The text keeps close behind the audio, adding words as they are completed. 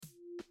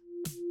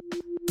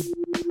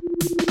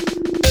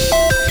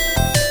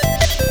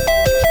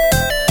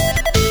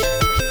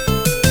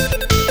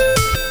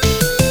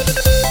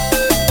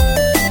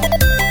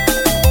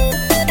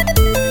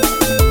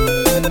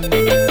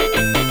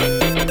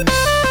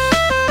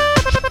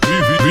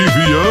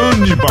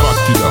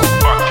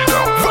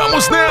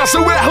Começa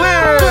o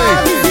Werlen!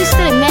 Clóvis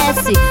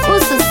estremece, o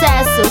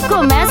sucesso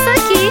começa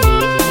aqui.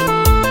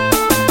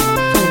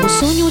 Foi no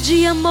sonho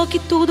de amor que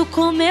tudo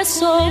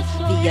começou.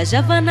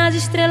 Viajava nas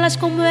estrelas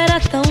como era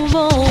tão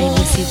bom. A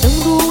imensidão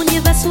do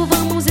universo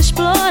vamos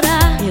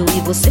explorar. Eu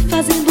e você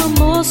fazendo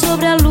amor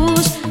sobre a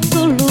luz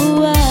do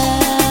luar.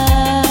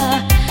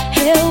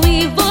 Eu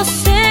e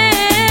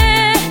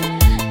você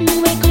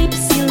num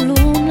eclipse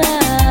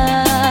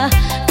lunar,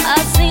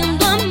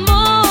 fazendo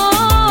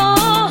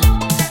amor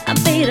à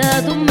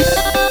beira do mar.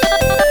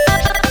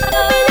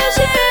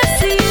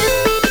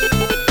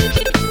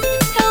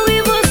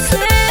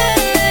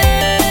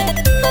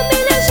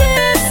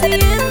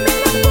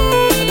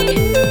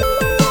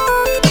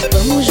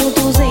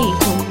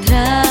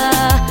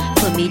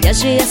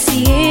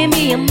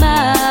 GSM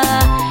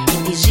amar,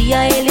 em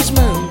vigia eles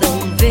mandam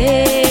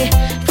ver.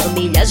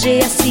 Família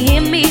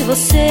GSM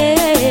você.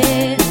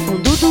 No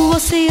fundo do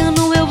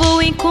oceano eu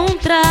vou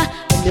encontrar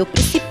o meu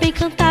príncipe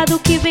encantado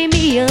que vem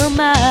me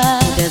amar.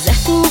 No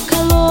deserto o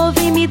calor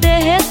vem me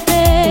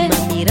derreter,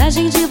 uma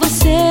miragem de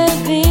você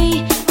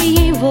vem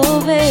me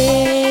envolver.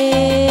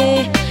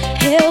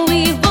 Eu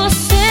e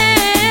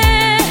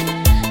você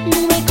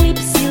num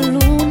eclipse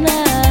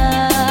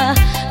lunar,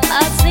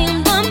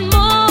 fazendo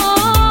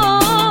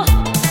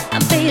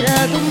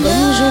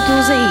vamos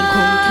juntos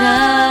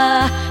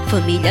encontrar.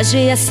 Família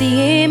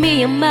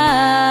GSM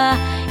amar,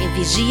 em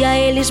vigia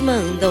eles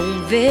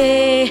mandam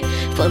ver.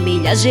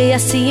 Família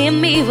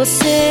GSM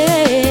você.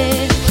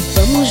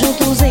 Vamos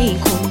juntos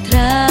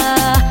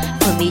encontrar.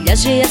 Família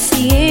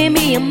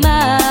GSM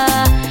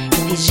amar,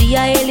 em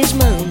vigia eles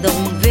mandam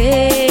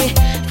ver.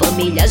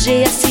 Família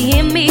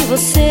GSM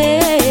você.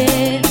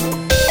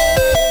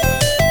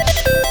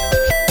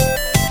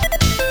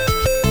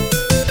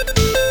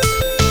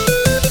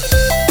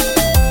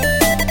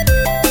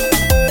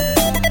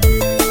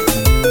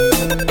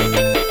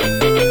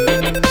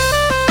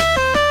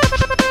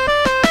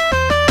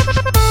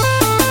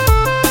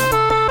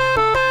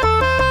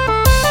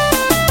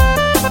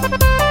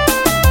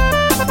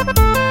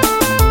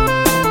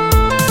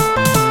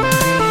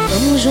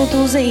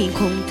 Juntos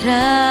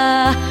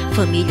encontrar.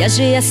 Família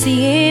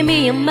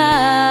GSM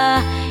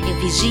amar, em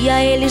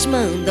vigia eles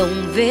mandam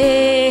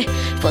ver.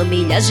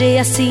 Família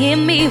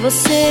GSM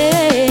você.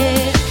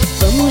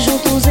 Vamos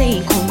juntos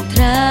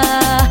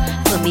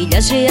encontrar.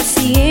 Família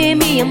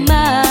GSM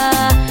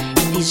amar,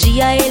 em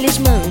vigia eles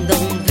mandam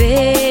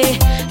ver.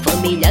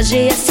 Família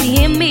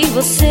GSM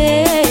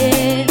você.